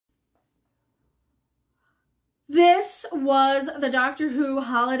This was the Doctor Who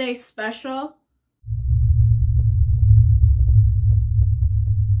holiday special.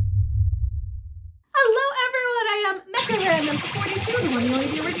 Hello everyone, I am Mecca number 42, the one and only,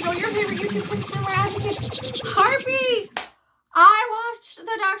 the original, your favorite YouTube consumer advocate, Harpy. I watched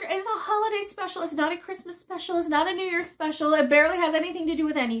the Doctor. It's a holiday special. It's not a Christmas special. It's not a New Year's special. It barely has anything to do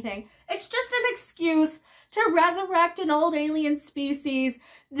with anything. It's just an excuse to resurrect an old alien species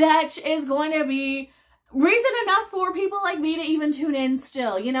that is going to be reason enough for people like me to even tune in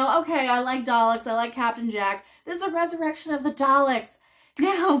still. You know, okay, I like Daleks. I like Captain Jack. This is the resurrection of the Daleks.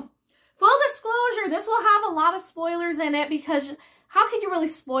 Now, full disclosure, this will have a lot of spoilers in it because how can you really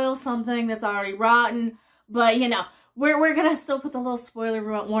spoil something that's already rotten? But, you know, we're going to still put the little spoiler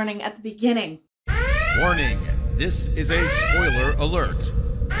warning at the beginning. Warning, this is a spoiler alert.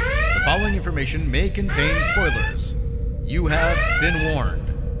 The following information may contain spoilers. You have been warned.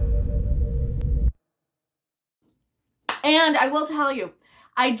 And I will tell you,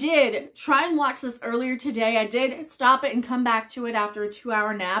 I did try and watch this earlier today. I did stop it and come back to it after a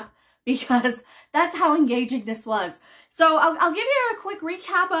 2-hour nap because that's how engaging this was. So I'll give you a quick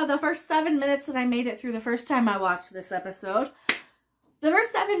recap of the first 7 minutes that I made it through the first time I watched this episode. The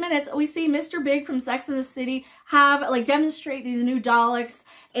first 7 minutes, we see Mr. Big from Sex and the City demonstrate these new Daleks,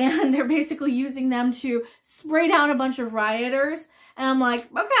 and they're basically using them to spray down a bunch of rioters. And I'm like,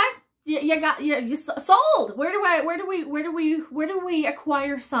 okay, you sold. Where do we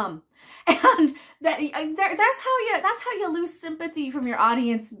acquire some? And that's how you lose sympathy from your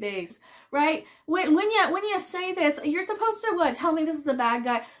audience base, right? When you say this, you're supposed to what? Tell me this is a bad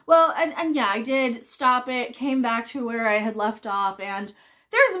guy. Well, and yeah, I did stop it, came back to where I had left off, and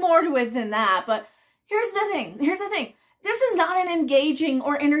there's more to it than that. But here's the thing. This is not an engaging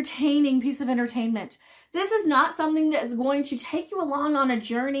or entertaining piece of entertainment. This is not something that is going to take you along on a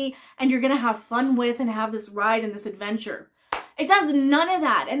journey and you're going to have fun with and have this ride and this adventure. It does none of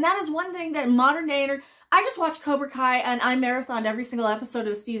that. And that is one thing that modern day, I just watched Cobra Kai and I marathoned every single episode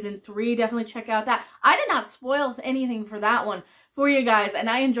of season 3. Definitely check out that. I did not spoil anything for that one for you guys, and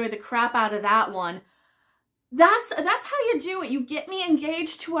I enjoyed the crap out of that one. That's how you do it. You get me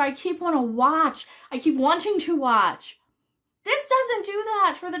engaged to where I keep wanting to watch. I keep wanting to watch. This doesn't do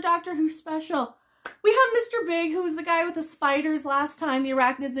that for the Doctor Who special. We have Mr. Big, who was the guy with the spiders last time, the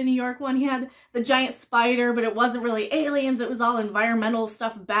Arachnids in New York one. He had the giant spider, but it wasn't really aliens. It was all environmental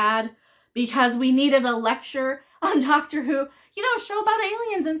stuff bad because we needed a lecture on Doctor Who. You know, a show about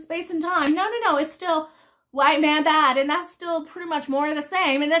aliens in space and time. No. It's still white man bad, and that's still pretty much more of the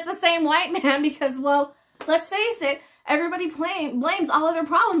same. And it's the same white man because, well, let's face it, everybody blames all of their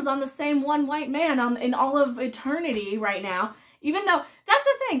problems on the same one white man in all of eternity right now. Even though, that's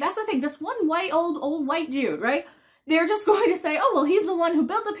the thing, this one old white dude, right? They're just going to say, oh, well, he's the one who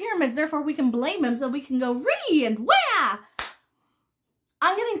built the pyramids, therefore we can blame him so we can go ree and wah.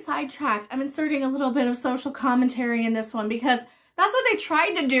 I'm getting sidetracked. I'm inserting a little bit of social commentary in this one because that's what they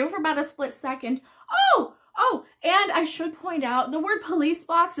tried to do for about a split second. Oh, and I should point out, the word police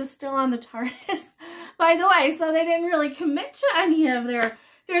box is still on the TARDIS, by the way, so they didn't really commit to any of their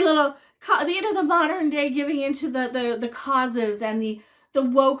little, the modern day giving into the causes and the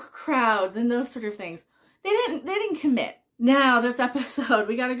woke crowds and those sort of things. They didn't commit. Now, this episode,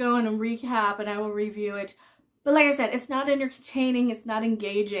 we gotta go in and recap and I will review it. But like I said, it's not entertaining, it's not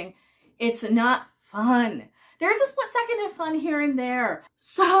engaging, it's not fun. There's a split second of fun here and there.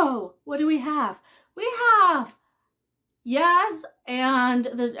 So, what do we have? We have Yaz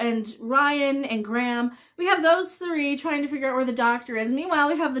and Ryan and Graham. We have those three trying to figure out where the Doctor is. Meanwhile,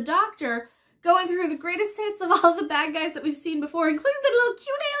 we have the Doctor going through the greatest hits of all the bad guys that we've seen before, including the little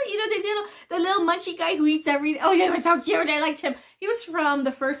cute alien, you know, the little munchy guy who eats everything. Oh, yeah, he was so cute. I liked him. He was from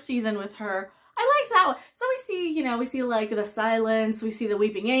the first season with her. I liked that one. So we see, you know, like the silence, we see the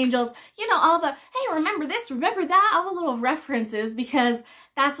weeping angels, you know, all the, hey, remember this, remember that, all the little references, because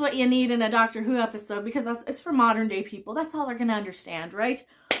that's what you need in a Doctor Who episode, because it's for modern day people. That's all they're going to understand, right?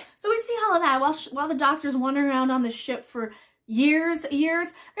 So we see all of that while the Doctor's wandering around on the ship for years.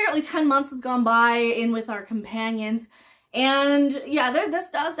 Apparently 10 months has gone by in with our companions. And yeah, this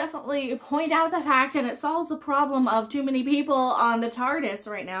does definitely point out the fact, and it solves the problem of too many people on the TARDIS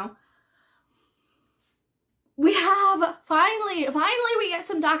right now. We have, finally we get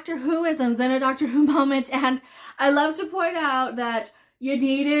some Doctor Who-isms in a Doctor Who moment, and I love to point out that you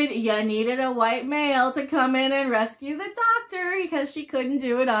needed a white male to come in and rescue the Doctor because she couldn't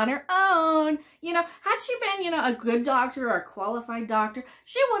do it on her own. You know, had she been, you know, a good doctor or a qualified doctor,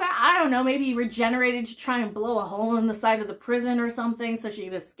 she would have, I don't know, maybe regenerated to try and blow a hole in the side of the prison or something so she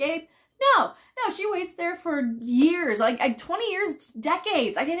could escape. No, she waits there for years, like 20 years,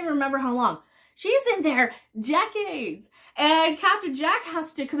 decades. I can't even remember how long. She's in there decades. And Captain Jack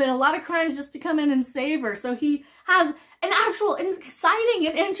has to commit a lot of crimes just to come in and save her. So he has an actual exciting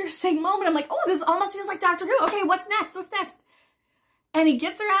and interesting moment. I'm like, oh, this almost feels like Doctor Who. Okay, what's next? What's next? And he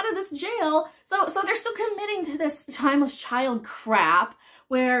gets her out of this jail. So they're still committing to this timeless child crap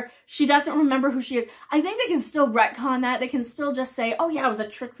where she doesn't remember who she is. I think they can still retcon that. They can still just say, oh yeah, it was a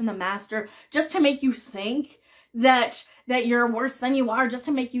trick from the master, just to make you think that you're worse than you are, just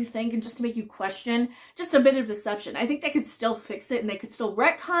to make you think and just to make you question. Just a bit of deception. I think they could still fix it and they could still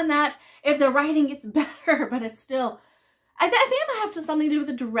retcon that if the writing gets better, but it's still, I think it might have something to do with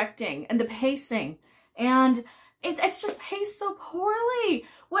the directing and the pacing. And it's just paced so poorly.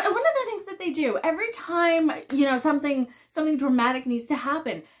 One of the things that they do, every time, you know, something dramatic needs to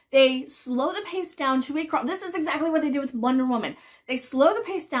happen, they slow the pace down to a crawl. This is exactly what they did with Wonder Woman. They slow the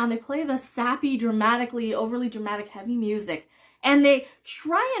pace down, they play the sappy, overly dramatic, heavy music, and they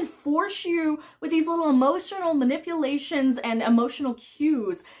try and force you with these little emotional manipulations and emotional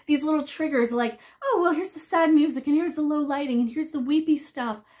cues, these little triggers like, oh, well, here's the sad music, and here's the low lighting, and here's the weepy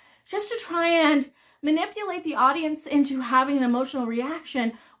stuff, just to try and manipulate the audience into having an emotional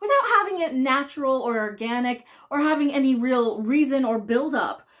reaction without having it natural or organic or having any real reason or build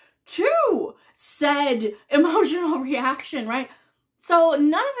up to said emotional reaction, right? So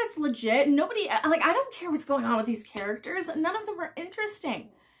none of it's legit. Nobody, like, I don't care what's going on with these characters. None of them are interesting.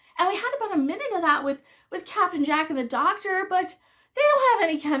 And we had about a minute of that with Captain Jack and the Doctor, but they don't have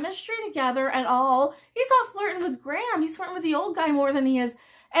any chemistry together at all. He's off flirting with Graham. He's flirting with the old guy more than he is.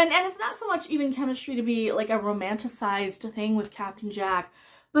 And it's not so much even chemistry to be like a romanticized thing with Captain Jack.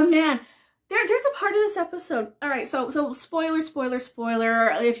 But man, there's a part of this episode. All right, so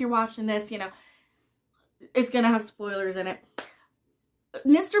spoiler. If you're watching this, you know, it's going to have spoilers in it.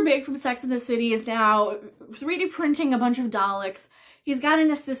 Mr. Big from Sex and the City is now 3D printing a bunch of Daleks. He's got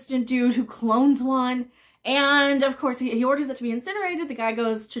an assistant dude who clones one. And of course, he orders it to be incinerated. The guy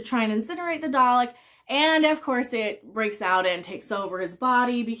goes to try and incinerate the Dalek. And of course, it breaks out and takes over his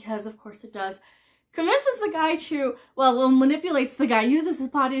body because of course it does. Convinces the guy to, well, manipulates the guy, uses his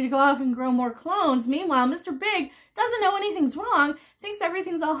body to go off and grow more clones. Meanwhile, Mr. Big doesn't know anything's wrong, thinks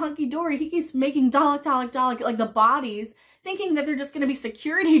everything's all hunky-dory. He keeps making Dalek, like the bodies, thinking that they're just going to be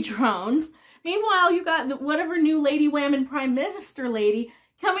security drones. Meanwhile, you got whatever new Lady Whammon Prime Minister lady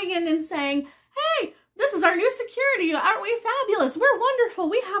coming in and saying, hey, this is our new security. Aren't we fabulous? We're wonderful.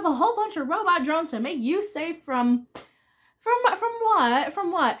 We have a whole bunch of robot drones to make you safe from what?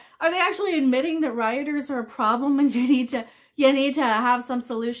 From what? Are they actually admitting that rioters are a problem and you need to have some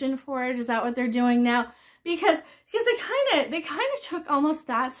solution for it? Is that what they're doing now? Because they kind of took almost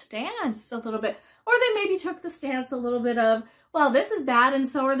that stance a little bit. Or they maybe took the stance a little bit of, well, this is bad and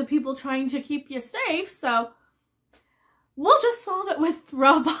so are the people trying to keep you safe, so we'll just solve it with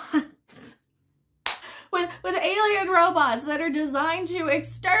robots. With alien robots that are designed to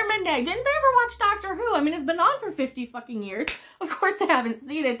exterminate. Didn't they ever watch Doctor Who? I mean, it's been on for 50 fucking years. Of course they haven't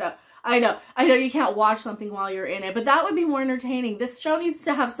seen it, though. I know you can't watch something while you're in it, but that would be more entertaining. This show needs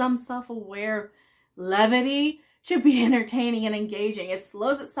to have some self-aware levity to be entertaining and engaging. It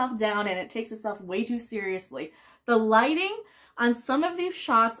slows itself down and it takes itself way too seriously. The lighting on some of these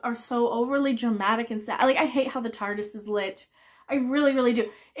shots are so overly dramatic and sad. Like, I hate how the TARDIS is lit. I really, really do.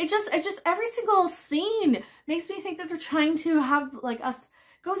 It just every single scene makes me think that they're trying to have, like, us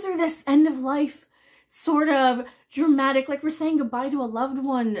go through this end of life sort of dramatic, like we're saying goodbye to a loved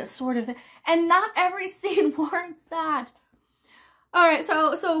one sort of thing. And not every scene warrants that. All right,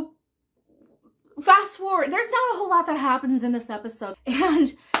 so fast forward. There's not a whole lot that happens in this episode. And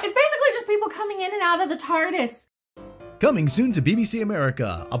it's basically just people coming in and out of the TARDIS. Coming soon to BBC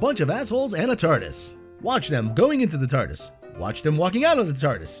America, a bunch of assholes and a TARDIS. Watch them going into the TARDIS. Watch them walking out of the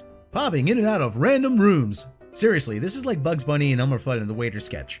TARDIS. Popping in and out of random rooms. Seriously, this is like Bugs Bunny and Elmer Fudd in the Waiter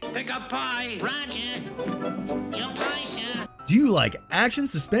sketch. Pick up pie. Roger. Your pie, sir. Do you like action,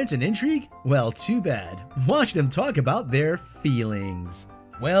 suspense, and intrigue? Well, too bad. Watch them talk about their feelings.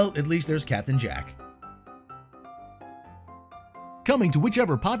 Well, at least there's Captain Jack. Coming to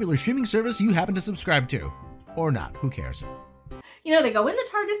whichever popular streaming service you happen to subscribe to. Or not, who cares? You know, they go in the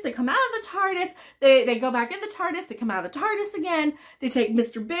TARDIS, they come out of the TARDIS, they go back in the TARDIS, they come out of the TARDIS again, they take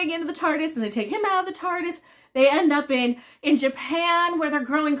Mr. Big into the TARDIS, and they take him out of the TARDIS. They end up in Japan, where they're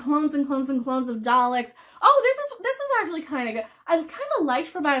growing clones and clones and clones of Daleks. Oh, this is actually kind of good. I kind of liked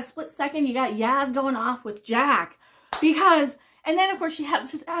for about a split second you got Yaz going off with Jack. Because, and then of course she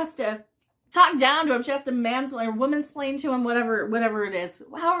has to talk down to him, she has to mansplain or womansplain to him, whatever it is,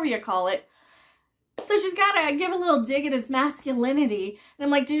 however you call it. So she's gotta give a little dig at his masculinity. And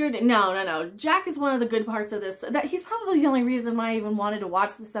I'm like, dude, no. Jack is one of the good parts of this. That he's probably the only reason why I even wanted to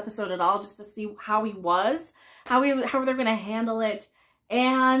watch this episode at all, just to see how he was, how they're gonna handle it.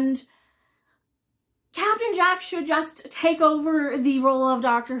 And Captain Jack should just take over the role of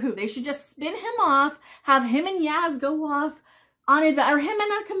Doctor Who. They should just spin him off, have him and Yaz go off on adventure, or him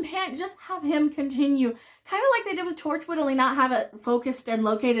and a companion, just have him continue. Kind of like they did with Torchwood, only not have it focused and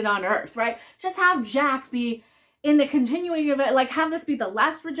located on Earth, right? Just have Jack be in the continuing of it, like have this be the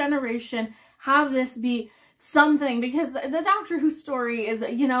last regeneration, have this be something, because the Doctor Who story is,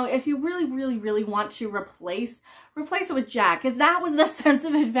 you know, if you really want to replace it with Jack, because that was the sense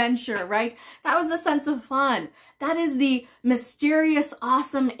of adventure, right? That was the sense of fun. That is the mysterious,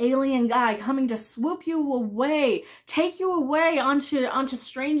 awesome alien guy coming to swoop you away, take you away onto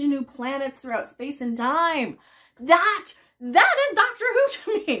strange new planets throughout space and time. That is Doctor Who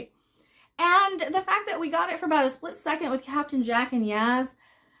to me. And the fact that we got it for about a split second with Captain Jack and Yaz,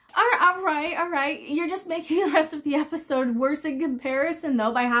 all right. You're just making the rest of the episode worse in comparison,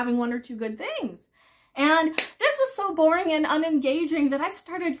 though, by having one or two good things. And this was so boring and unengaging that I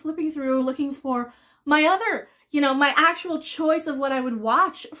started flipping through looking for my other, you know, my actual choice of what I would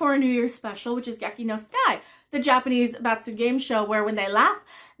watch for a New Year's special, which is Geki no Sky, the Japanese Batsu game show where when they laugh,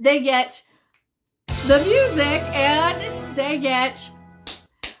 they get the music and they get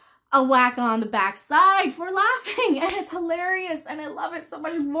a whack on the backside for laughing, and it's hilarious, and I love it so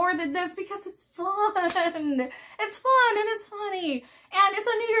much more than this because it's fun. It's fun and it's funny, and it's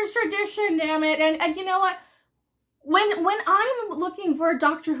a New Year's tradition, damn it. And you know what? When I'm looking for a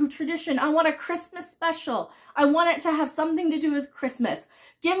Doctor Who tradition, I want a Christmas special. I want it to have something to do with Christmas.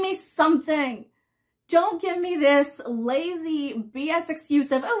 Give me something. Don't give me this lazy BS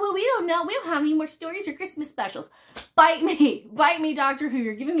excuse of, oh, well, we don't know. We don't have any more stories or Christmas specials. Bite me, Doctor Who.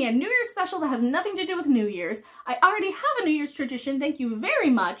 You're giving me a New Year's special that has nothing to do with New Year's. I already have a New Year's tradition. Thank you very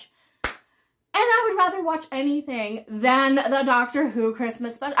much. And I would rather watch anything than the Doctor Who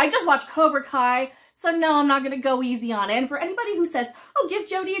Christmas special. I just watched Cobra Kai, so no, I'm not going to go easy on it. And for anybody who says, oh, give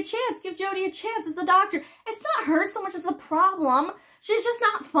Jodie a chance as the Doctor, it's not her so much as the problem. She's just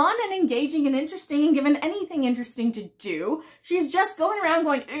not fun and engaging and interesting and given anything interesting to do. She's just going around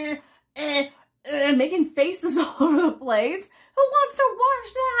going, making faces all over the place. Who wants to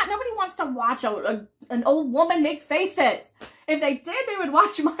watch that? Nobody wants to watch an old woman make faces. If they did, they would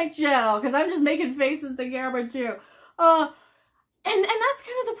watch my channel, because I'm just making faces to camera too. And that's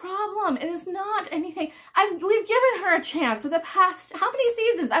kind of the problem. It is not anything. We've given her a chance for the past, how many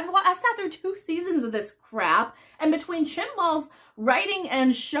seasons? I've sat through 2 seasons of this crap, and between Chimball's writing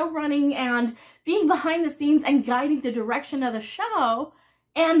and show running and being behind the scenes and guiding the direction of the show,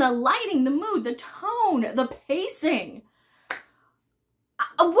 and the lighting, the mood, the tone, the pacing.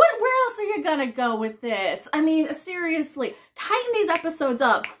 Where else are you gonna go with this? I mean, seriously, tighten these episodes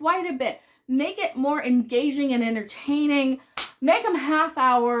up quite a bit. Make it more engaging and entertaining. Make them half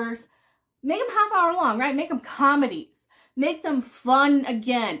hours. Make them half hour long, right? Make them comedies. Make them fun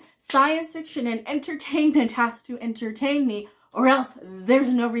again. Science fiction and entertainment has to entertain me, or else there's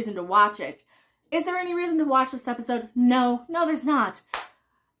no reason to watch it. Is there any reason to watch this episode? No, there's not.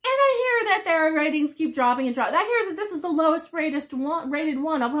 And I hear that their ratings keep dropping and dropping. I hear that this is the lowest rated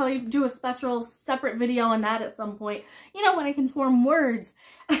one. I'll probably do a special separate video on that at some point. You know, when I can form words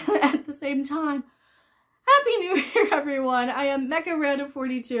at the same time. Happy New Year, everyone. I am Mecha Random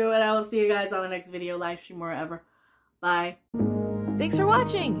 42, and I will see you guys on the next video, live stream, or wherever. Bye. Thanks for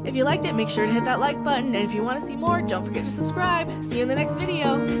watching. If you liked it, make sure to hit that like button. And if you want to see more, don't forget to subscribe. See you in the next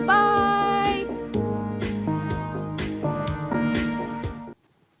video. Bye!